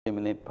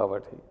eliminate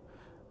poverty.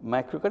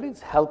 Microcredit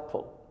is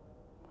helpful,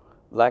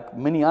 like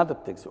many other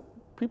things.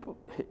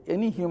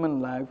 Any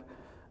human life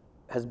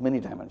has many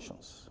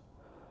dimensions.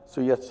 So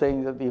you're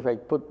saying that if I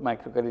put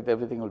microcredit,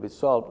 everything will be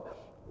solved.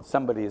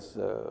 Somebody is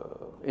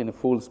in a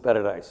fool's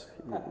paradise.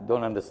 You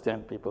don't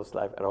understand people's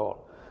life at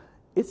all.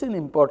 It's an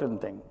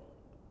important thing.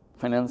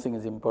 Financing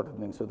is an important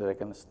thing so that I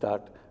can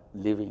start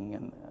living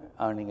and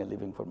earning a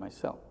living for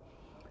myself.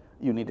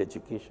 You need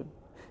education,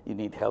 you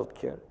need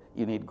healthcare,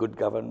 you need good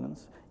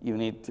governance, you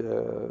need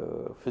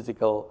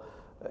physical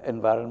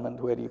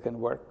environment where you can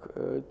work,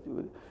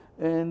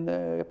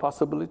 and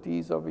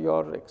possibilities of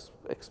your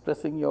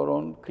expressing your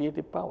own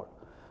creative power.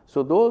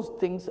 So those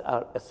things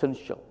are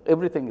essential.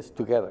 Everything is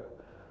together.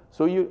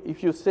 So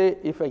if you say,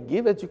 if I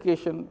give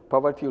education,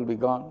 poverty will be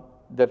gone,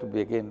 that will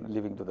be again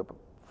living to the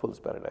fool's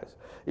paradise.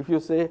 If you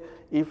say,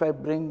 if I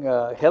bring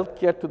health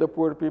care to the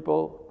poor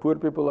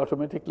people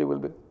automatically will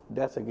be,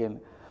 that's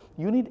again,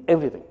 you need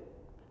everything.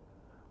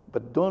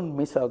 But don't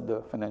miss out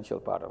the financial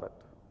part of it.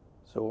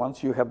 So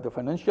once you have the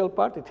financial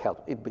part,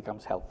 it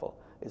becomes helpful.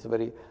 It's a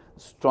very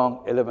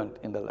strong element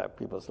in the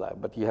people's life,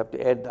 but you have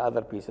to add the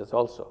other pieces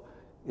also.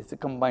 It's a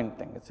combined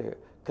thing, it's a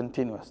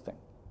continuous thing.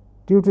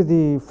 Due to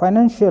the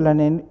financial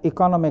and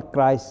economic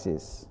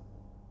crisis,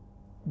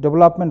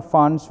 development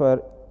funds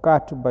were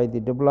cut by the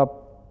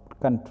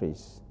developed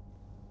countries.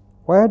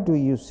 Where do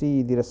you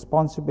see the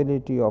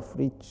responsibility of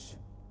rich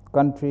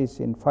countries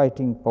in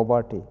fighting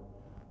poverty?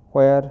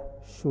 Where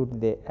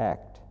should they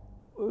act?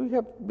 We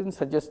have been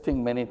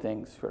suggesting many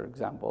things, for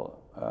example,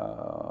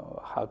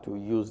 how to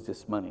use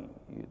this money.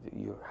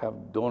 You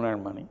have donor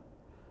money.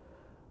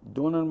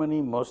 Donor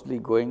money mostly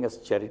going as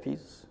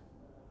charities,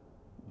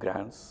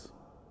 grants.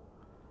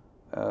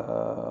 And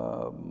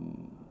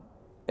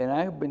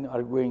I have been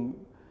arguing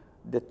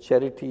that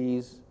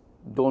charities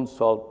don't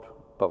solve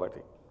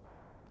poverty.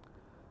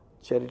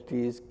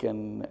 Charities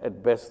can,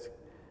 at best,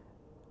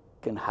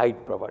 can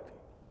hide poverty.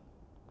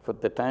 For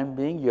the time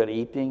being, you are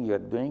eating, you are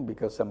doing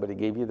because somebody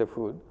gave you the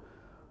food,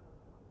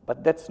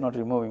 but that's not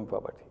removing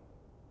poverty.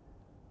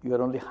 You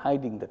are only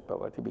hiding that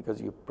poverty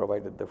because you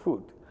provided the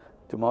food.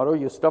 Tomorrow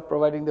you stop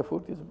providing the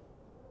food, it's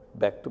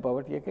back to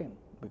poverty again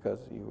because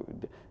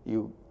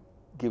you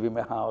give him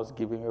a house,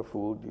 give him a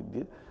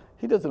food.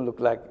 He doesn't look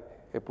like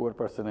a poor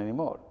person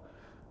anymore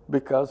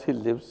because he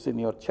lives in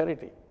your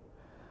charity.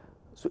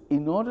 So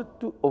in order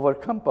to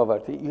overcome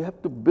poverty, you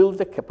have to build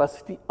the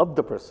capacity of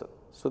the person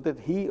so that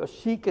he or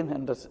she can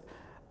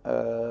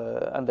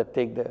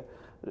undertake the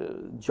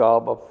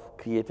job of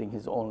creating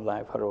his own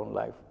life, her own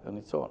life,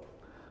 and so on.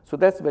 So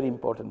that's a very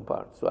important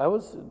part. So I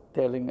was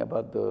telling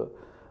about the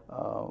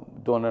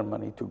donor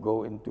money to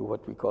go into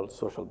what we call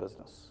social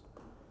business.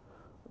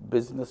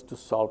 Business to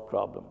solve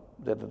problem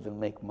rather than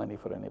make money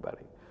for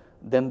anybody.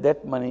 Then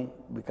that money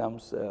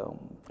becomes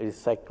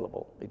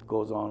recyclable. It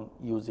goes on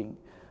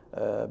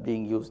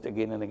being used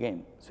again and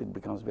again. So it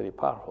becomes very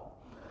powerful.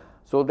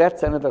 So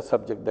that's another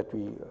subject that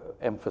we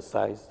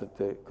emphasize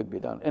that could be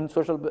done. And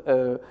social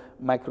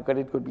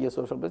microcredit could be a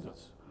social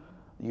business.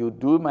 You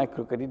do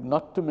microcredit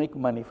not to make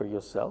money for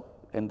yourself,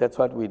 and that's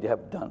what we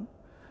have done,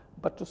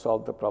 but to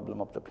solve the problem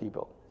of the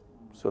people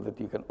so that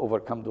you can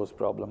overcome those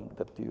problems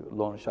that the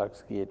loan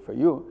sharks create for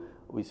you.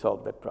 We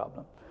solve that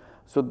problem.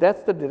 So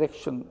that's the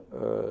direction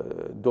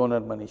donor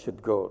money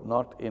should go,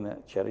 not in a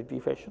charity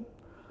fashion.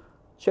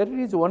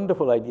 Charity is a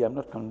wonderful idea. I'm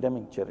not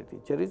condemning charity.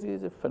 Charity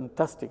is a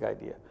fantastic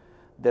idea.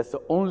 That's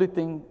the only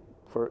thing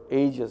for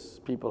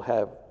ages people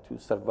have to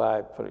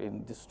survive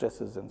in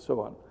distresses and so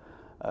on.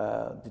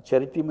 The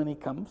charity money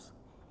comes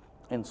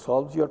and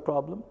solves your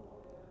problem,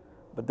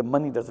 but the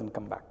money doesn't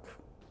come back.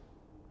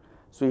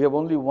 So you have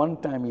only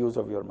one-time use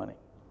of your money.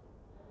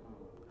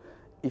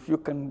 If you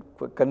can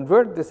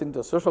convert this into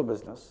a social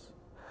business,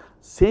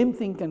 same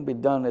thing can be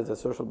done as a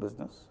social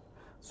business.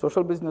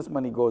 Social business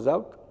money goes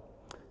out,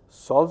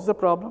 solves the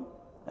problem,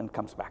 and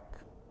comes back.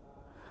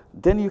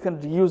 Then you can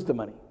reuse the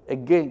money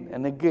again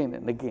and again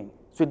and again.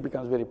 So it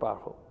becomes very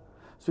powerful.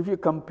 So if you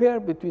compare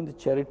between the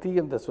charity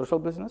and the social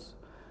business,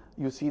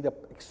 you see the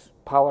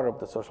power of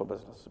the social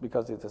business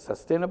because it is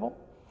sustainable,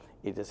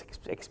 it is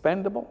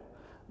expandable,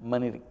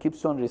 money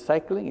keeps on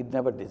recycling, it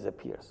never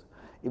disappears.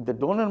 If the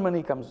donor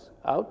money comes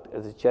out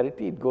as a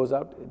charity, it goes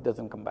out, it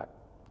doesn't come back.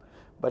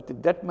 But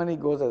if that money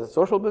goes as a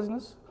social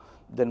business,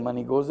 then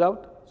money goes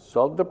out,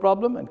 solve the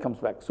problem, and comes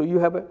back. So you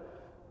have a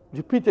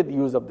repeated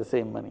use of the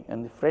same money.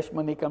 And if fresh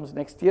money comes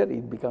next year,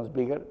 it becomes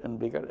bigger and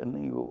bigger,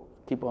 and you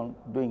keep on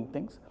doing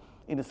things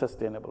in a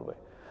sustainable way.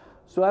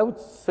 So I would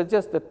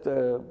suggest that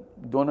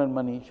donor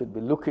money should be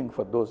looking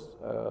for those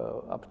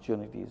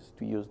opportunities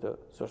to use the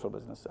social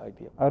business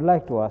idea. I would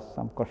like to ask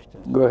some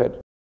questions. Go ahead.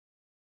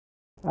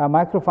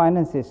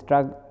 Microfinance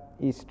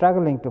is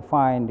struggling to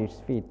find its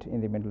feet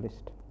in the Middle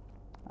East.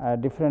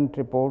 Different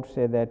reports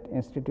say that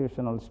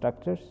institutional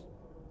structures,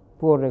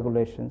 poor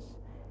regulations,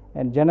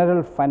 and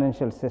general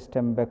financial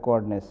system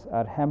backwardness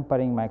are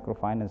hampering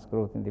microfinance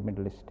growth in the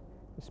Middle East,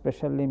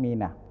 especially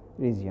MENA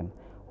region.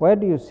 Where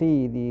do you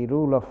see the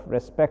role of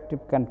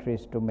respective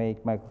countries to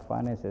make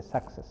microfinance a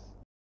success?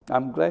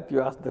 I'm glad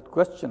you asked that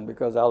question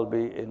because I'll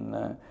be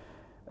in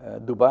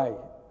Dubai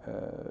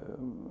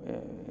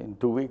in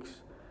 2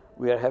 weeks.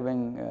 We are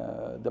having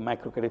the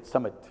Microcredit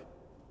Summit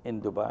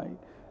in Dubai.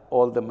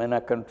 All the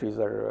MENA countries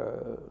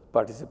are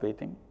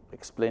participating,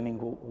 explaining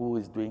who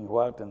is doing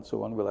what and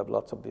so on. We'll have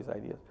lots of these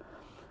ideas.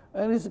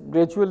 And it's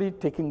gradually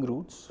taking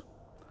roots.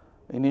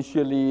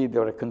 Initially,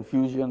 there was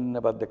confusion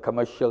about the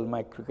commercial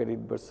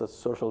microcredit versus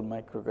social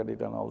microcredit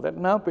and all that.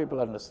 Now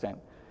people understand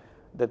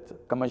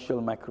that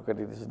commercial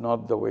microcredit is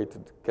not the way to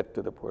get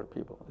to the poor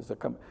people.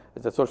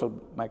 It's a social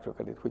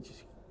microcredit which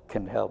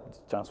can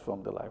help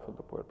transform the life of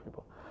the poor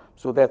people.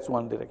 So that's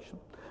one direction.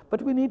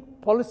 But we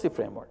need policy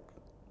framework.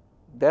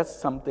 That's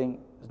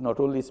something not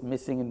only is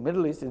missing in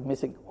Middle East, it's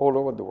missing all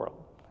over the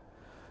world.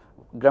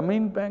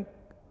 Grameen Bank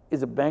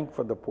is a bank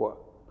for the poor.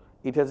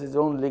 It has its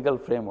own legal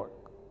framework.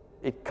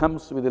 It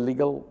comes with a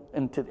legal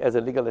entity, as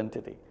a legal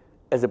entity,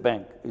 as a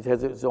bank. It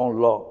has its own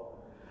law.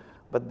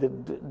 But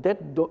that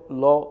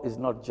law is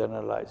not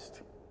generalized.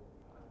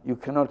 You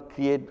cannot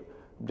create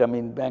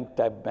Grameen Bank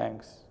type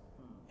banks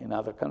in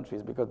other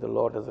countries because the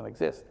law doesn't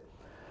exist.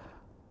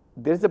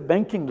 There is a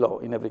banking law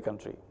in every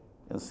country,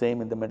 and same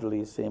in the Middle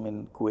East, same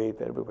in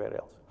Kuwait, everywhere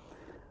else.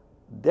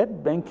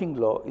 That banking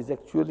law is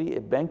actually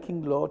a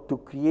banking law to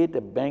create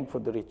a bank for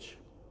the rich.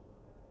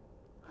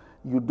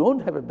 You don't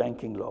have a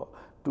banking law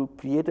to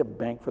create a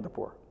bank for the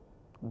poor.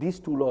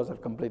 These two laws are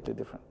completely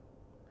different.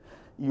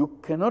 You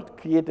cannot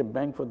create a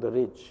bank for the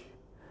rich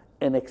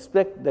and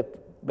expect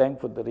that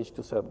bank for the rich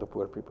to serve the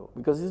poor people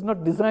because it's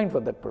not designed for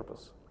that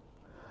purpose.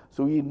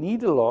 So you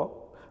need a law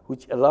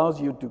which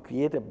allows you to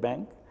create a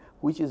bank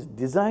which is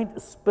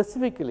designed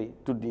specifically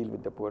to deal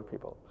with the poor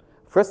people.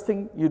 First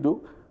thing you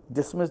do,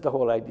 dismiss the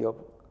whole idea of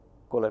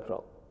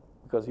collateral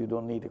because you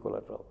don't need a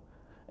collateral.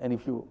 And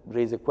if you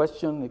raise a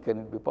question, can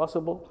it be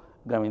possible?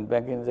 Grameen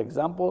Banking is an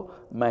example.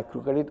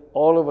 Microcredit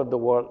all over the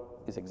world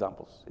is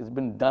examples. It's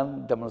been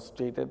done,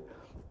 demonstrated.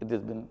 It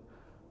has been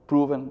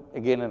proven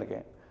again and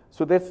again.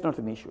 So that's not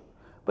an issue.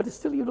 But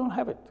still you don't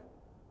have it.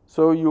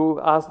 So you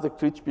ask the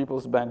rich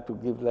people's bank to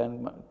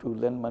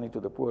lend money to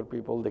the poor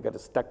people. They get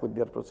stuck with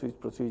their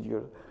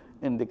procedure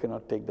and they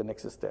cannot take the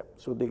next step.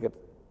 So they get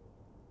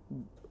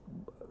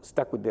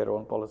stuck with their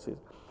own policies.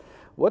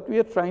 What we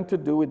are trying to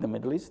do with the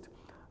Middle East,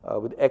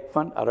 with EG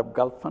Fund, Arab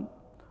Gulf Fund,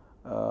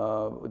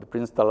 with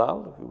Prince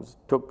Talal, who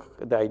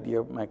took the idea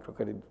of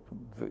microcredit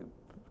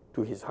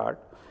to his heart,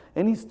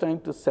 and he's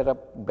trying to set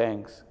up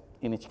banks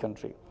in each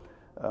country,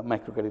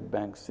 microcredit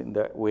banks in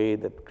the way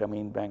that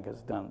Grameen Bank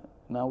has done.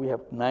 Now we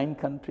have 9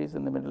 countries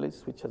in the Middle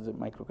East which has a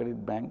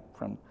microcredit bank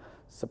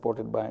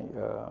supported by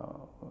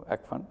EG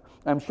Fund.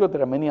 I'm sure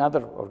there are many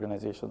other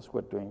organizations who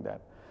are doing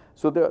that.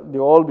 So they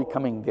all be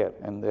coming there,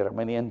 and there are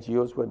many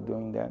NGOs who are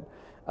doing that.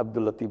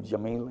 Abdul Latif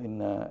Jamil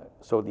in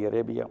Saudi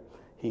Arabia,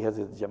 he has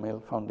his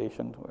Jamil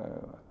Foundation,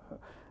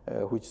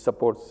 which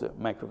supports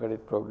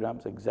microcredit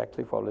programs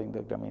exactly following the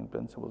Grameen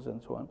principles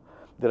and so on.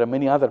 There are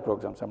many other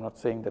programs. I'm not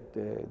saying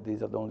that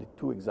these are the only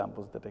 2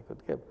 examples that I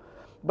could give.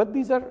 But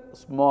these are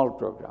small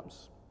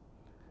programs.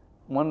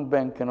 One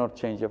bank cannot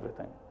change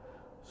everything.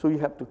 So you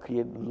have to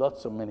create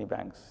lots of many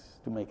banks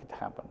to make it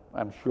happen.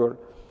 I'm sure,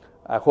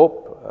 I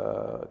hope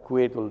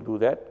Kuwait will do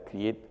that,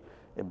 create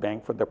a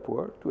bank for the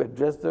poor to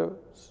address the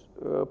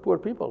poor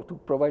people, to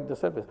provide the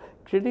service.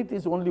 Credit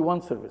is only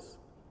one service.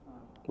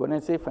 When I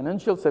say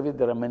financial service,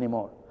 there are many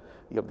more.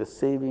 You have the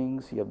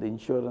savings, you have the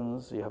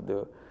insurance, you have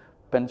the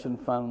pension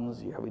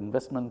funds, you have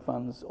investment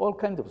funds, all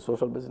kinds of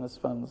social business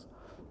funds.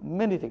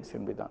 Many things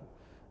can be done.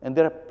 And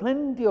there are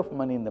plenty of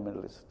money in the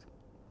Middle East.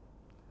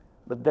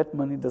 But that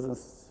money doesn't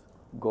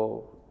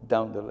go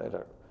down the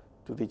ladder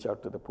to reach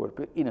out to the poor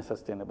people in a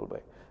sustainable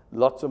way.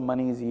 Lots of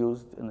money is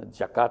used, and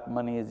zakat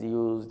money is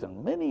used,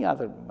 and many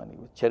other money,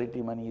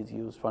 charity money is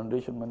used,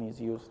 foundation money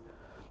is used,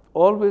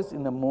 always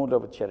in the mode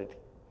of charity.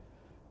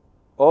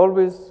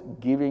 Always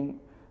giving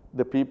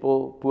the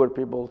people, poor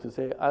people, to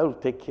say, I will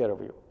take care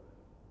of you.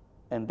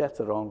 And that's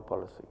a wrong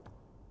policy.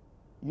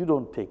 You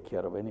don't take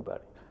care of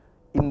anybody.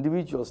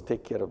 Individuals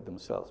take care of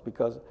themselves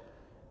because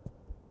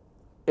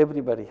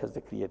everybody has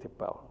the creative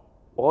power.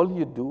 All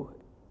you do,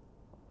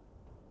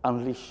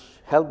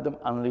 help them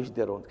unleash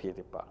their own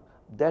creative power.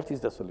 That is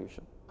the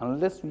solution.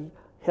 Unless we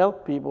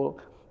help people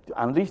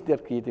to unleash their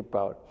creative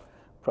power,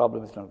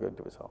 problem is not going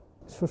to be solved.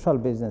 Social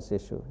business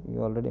issue,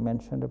 you already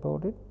mentioned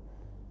about it.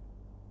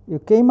 You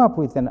came up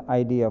with an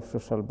idea of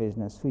social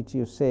business, which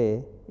you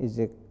say is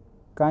a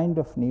kind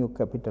of new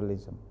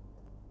capitalism.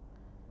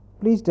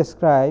 Please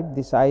describe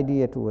this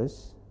idea to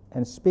us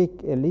and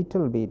speak a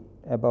little bit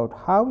about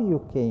how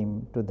you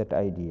came to that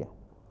idea.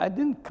 I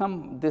didn't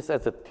come this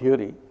as a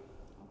theory.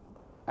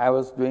 I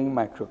was doing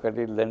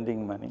microcredit,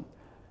 lending money,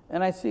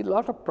 and I see a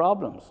lot of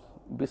problems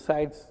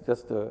besides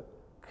just the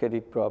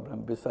credit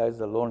problem, besides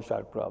the loan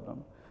shark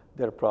problem.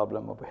 There are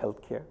problem of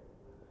healthcare.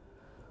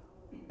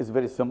 It's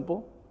very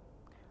simple.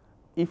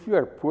 If you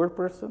are a poor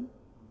person,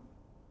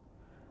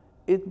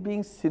 it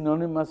being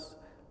synonymous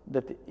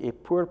that a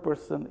poor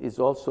person is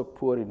also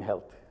poor in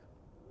health.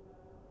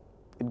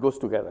 It goes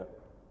together.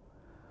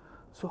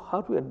 So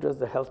how to address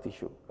the health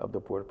issue of the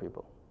poor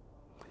people?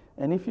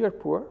 And if you are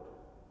poor,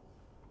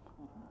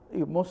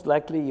 most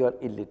likely you are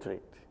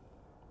illiterate.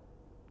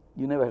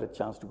 You never had a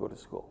chance to go to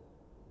school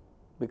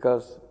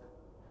because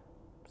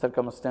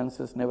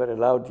circumstances never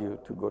allowed you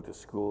to go to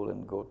school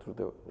and go through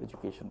the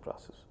education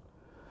process.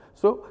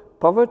 So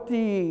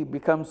poverty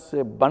becomes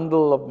a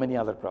bundle of many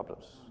other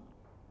problems.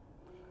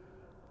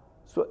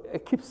 So I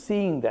keep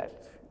seeing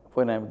that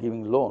when I'm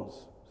giving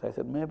loans. So I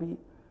said, maybe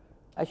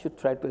I should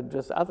try to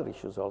address other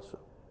issues also.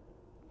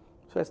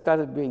 So I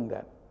started doing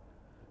that.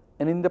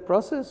 And in the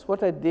process,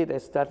 what I did, I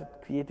started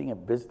creating a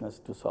business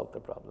to solve the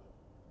problem.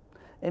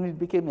 And it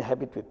became a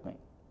habit with me.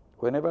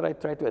 Whenever I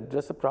try to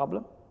address a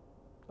problem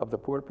of the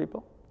poor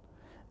people,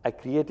 I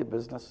create a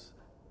business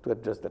to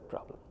address that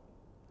problem.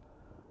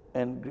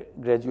 And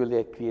gradually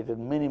I created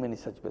many, many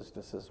such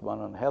businesses, one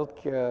on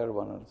healthcare,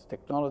 one on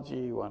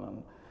technology, one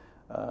on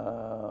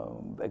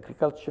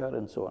agriculture,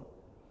 and so on.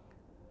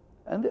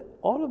 And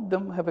all of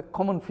them have a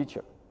common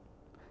feature.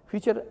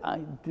 I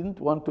didn't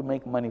want to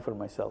make money for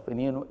myself. And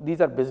you know,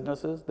 these are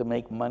businesses, they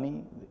make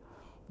money,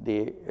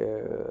 they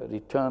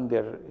return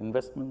their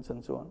investments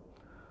and so on.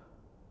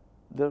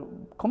 The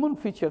common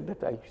feature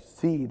that I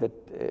see that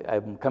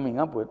I'm coming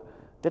up with,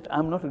 that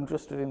I'm not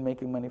interested in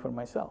making money for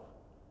myself.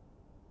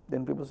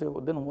 Then people say,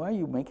 well, then why are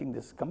you making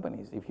these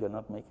companies if you're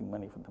not making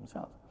money for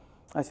themselves?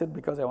 I said,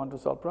 because I want to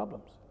solve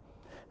problems.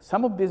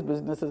 Some of these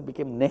businesses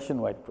became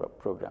nationwide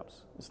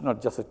programs. It's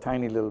not just a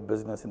tiny little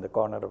business in the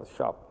corner of a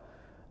shop.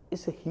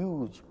 It's a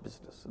huge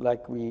business.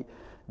 Like we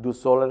do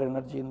solar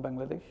energy in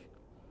Bangladesh.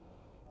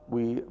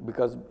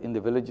 Because in the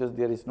villages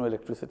there is no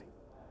electricity.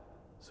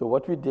 So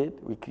what we did,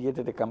 we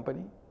created a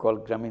company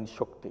called Grameen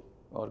Shakti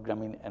or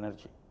Grameen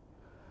Energy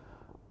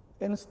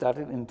and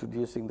started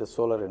introducing the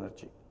solar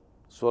energy,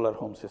 solar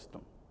home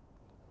system.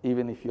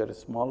 Even if you are a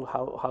small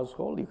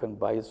household, you can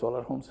buy a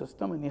solar home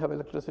system and you have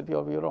electricity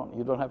of your own.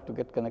 You don't have to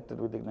get connected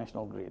with the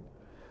national grid.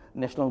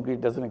 National grid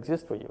doesn't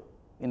exist for you.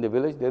 In the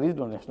village, there is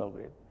no national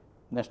grid.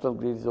 National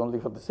grid is only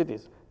for the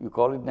cities. You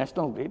call it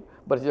national grid,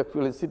 but it's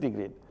actually a city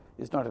grid.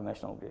 It's not a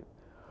national grid.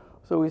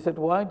 So we said,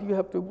 why do you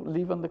have to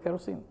live on the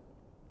kerosene?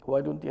 Why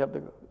don't you have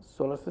the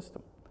solar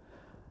system?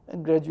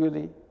 And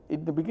gradually,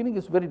 in the beginning,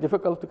 it's very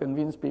difficult to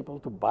convince people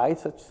to buy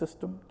such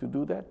system, to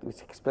do that.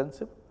 It's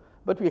expensive.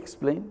 But we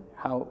explain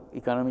how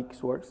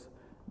economics works,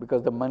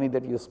 because the money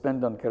that you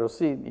spend on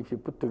kerosene, if you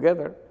put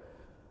together,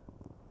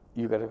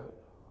 you get a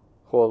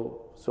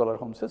whole solar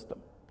home system.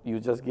 You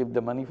just give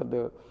the money for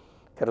the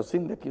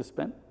kerosene that you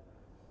spend,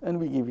 and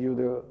we give you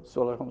the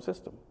solar home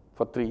system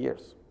for 3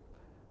 years.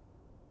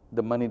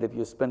 The money that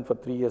you spend for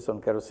 3 years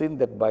on kerosene,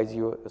 that buys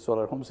you a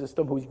solar home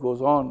system, which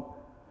goes on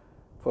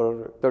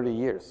for 30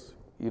 years.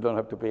 You don't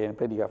have to pay a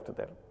penny after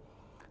that.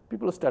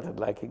 People started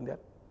liking that.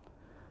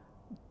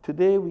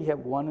 Today, we have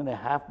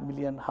 1.5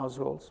 million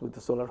households with the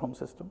solar home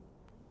system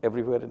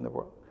everywhere in the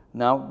world.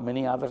 Now,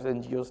 many other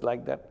NGOs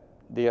like that,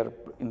 they are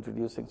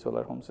introducing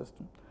solar home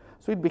system.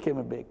 So it became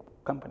a big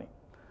company.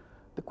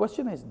 The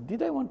question is,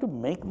 did I want to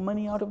make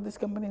money out of this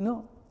company?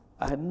 No,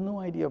 I had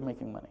no idea of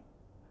making money.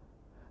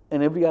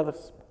 And every other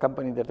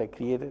company that I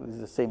created is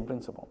the same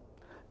principle.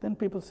 Then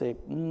people say,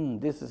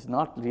 this is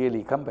not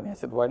really a company. I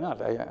said, why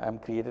not? I'm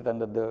created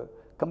under the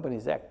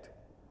Companies Act.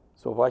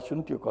 So why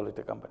shouldn't you call it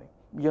a company?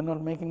 You're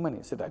not making money.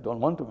 I said, I don't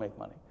want to make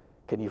money.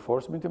 Can you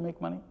force me to make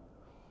money?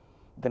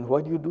 Then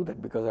why do you do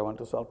that? Because I want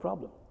to solve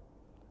problems.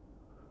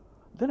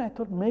 Then I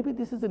thought, maybe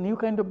this is a new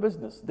kind of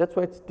business. That's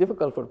why it's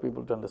difficult for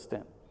people to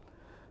understand.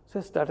 So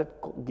I started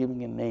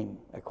giving a name.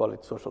 I call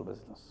it social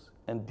business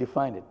and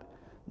define it.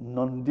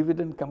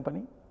 Non-dividend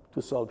company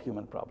to solve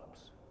human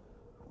problems.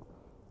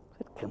 I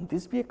said, can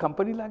this be a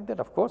company like that?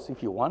 Of course,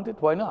 if you want it,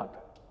 why not?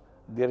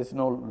 There is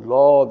no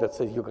law that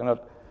says you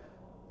cannot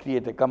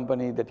create a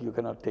company that you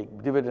cannot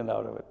take dividend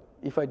out of it.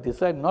 If I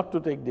decide not to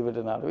take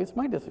dividend out of it, it's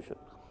my decision,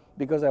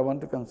 because I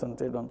want to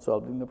concentrate on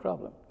solving the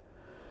problem.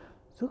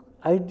 So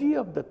idea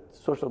of that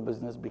social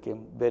business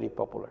became very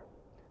popular.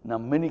 Now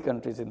many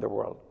countries in the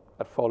world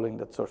are following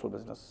that social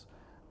business,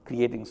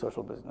 creating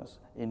social business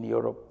in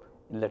Europe,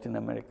 in Latin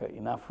America,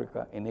 in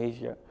Africa, in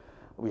Asia.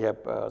 We have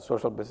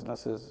social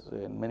businesses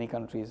in many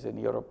countries in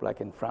Europe, like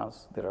in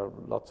France. There are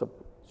lots of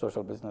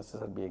social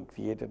businesses are being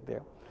created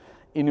there.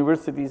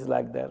 Universities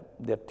like that,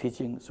 they're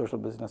teaching social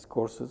business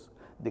courses.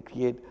 They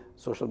create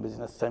social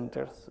business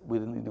centers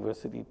within the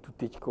university to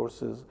teach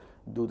courses,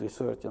 do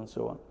research, and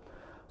so on.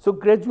 So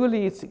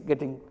gradually it's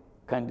getting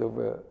kind of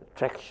a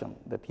traction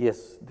that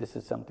yes, this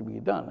is something to be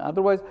done.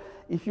 Otherwise,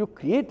 if you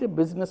create a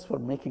business for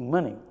making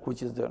money,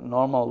 which is the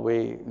normal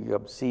way you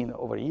have seen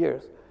over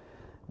years,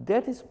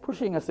 that is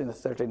pushing us in a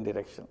certain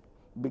direction,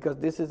 because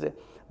this is a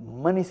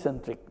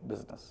money-centric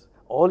business.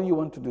 All you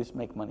want to do is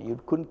make money.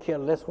 You couldn't care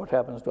less what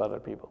happens to other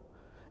people.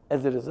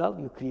 As a result,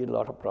 you create a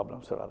lot of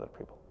problems for other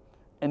people.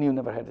 And you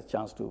never had a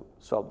chance to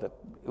solve that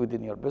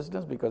within your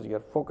business, because you are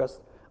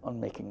focused on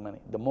making money.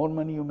 The more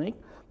money you make,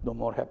 the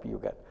more happy you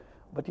get.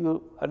 But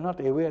you are not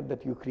aware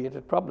that you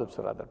created problems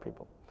for other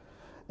people.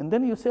 And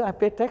then you say, I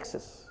pay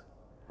taxes.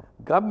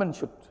 Government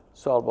should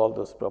solve all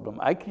those problems.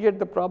 I create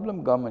the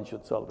problem, government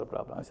should solve the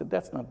problem. I said,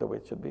 that's not the way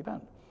it should be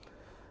done.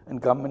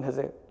 And government has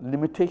a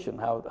limitation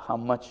how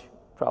much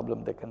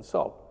problem they can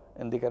solve.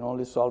 And they can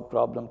only solve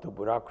problem through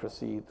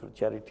bureaucracy, through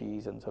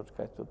charities and such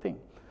kinds of things.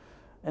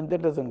 And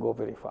that doesn't go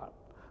very far.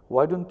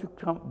 Why don't you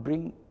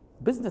bring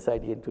business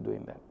idea into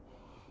doing that?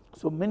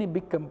 So many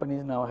big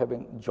companies now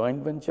having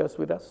joint ventures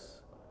with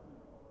us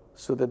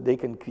so that they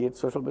can create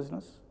social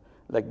business.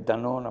 Like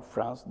Danone of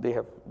France, they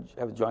have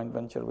joint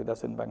venture with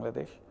us in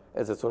Bangladesh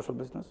as a social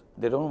business.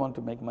 They don't want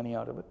to make money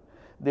out of it.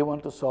 They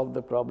want to solve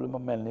the problem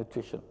of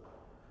malnutrition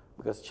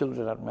because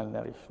children are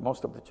malnourished.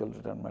 Most of the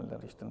children are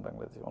malnourished in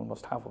Bangladesh,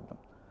 almost half of them.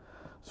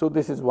 So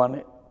this is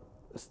one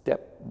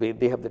step.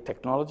 They have the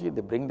technology,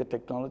 they bring the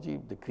technology,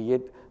 they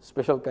create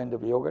special kind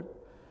of yogurt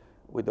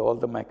with all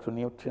the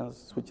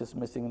macronutrients which is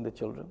missing in the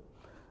children,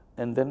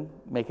 and then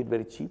make it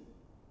very cheap.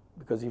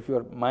 Because if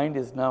your mind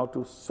is now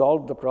to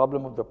solve the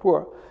problem of the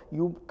poor,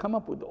 you come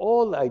up with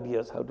all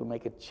ideas how to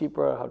make it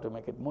cheaper, how to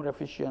make it more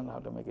efficient, how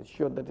to make it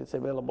sure that it's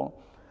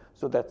available.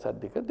 So that's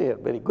because they are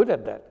very good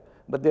at that.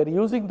 But they're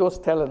using those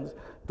talents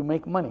to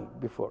make money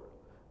before.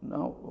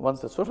 Now,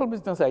 once the social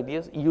business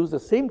ideas, use the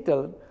same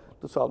talent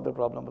to solve the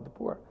problem of the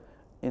poor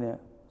in a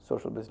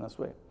social business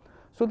way.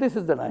 So this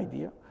is an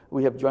idea.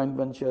 We have joint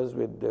ventures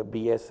with the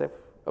BSF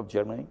of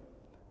Germany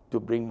to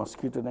bring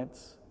mosquito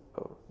nets.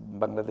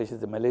 Bangladesh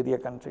is a malaria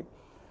country,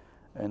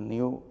 and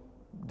new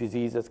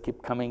diseases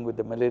keep coming with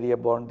the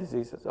malaria-borne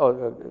diseases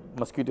or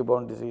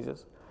mosquito-borne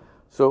diseases.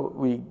 So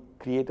we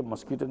create a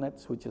mosquito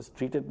nets, which is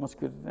treated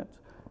mosquito nets.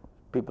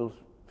 People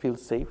feel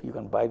safe. You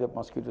can buy the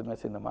mosquito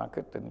nets in the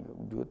market and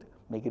you do it,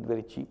 make it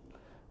very cheap,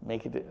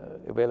 make it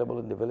available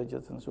in the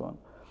villages and so on.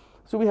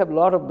 So we have a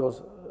lot of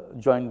those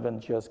joint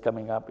ventures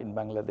coming up in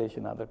Bangladesh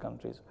and other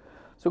countries.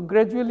 So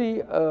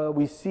gradually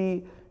we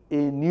see a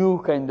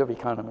new kind of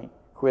economy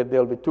where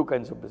there will be two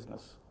kinds of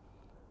business.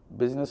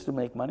 Business to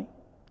make money,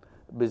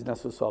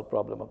 business to solve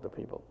problem of the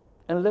people.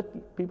 And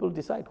let people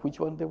decide which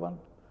one they want,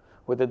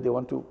 whether they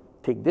want to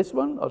take this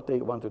one or they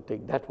want to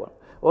take that one,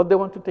 or they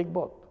want to take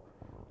both.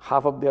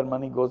 Half of their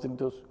money goes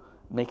into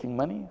making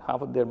money,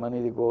 half of their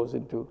money goes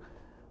into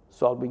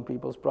solving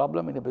people's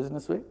problem in a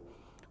business way,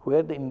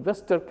 where the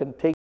investor can take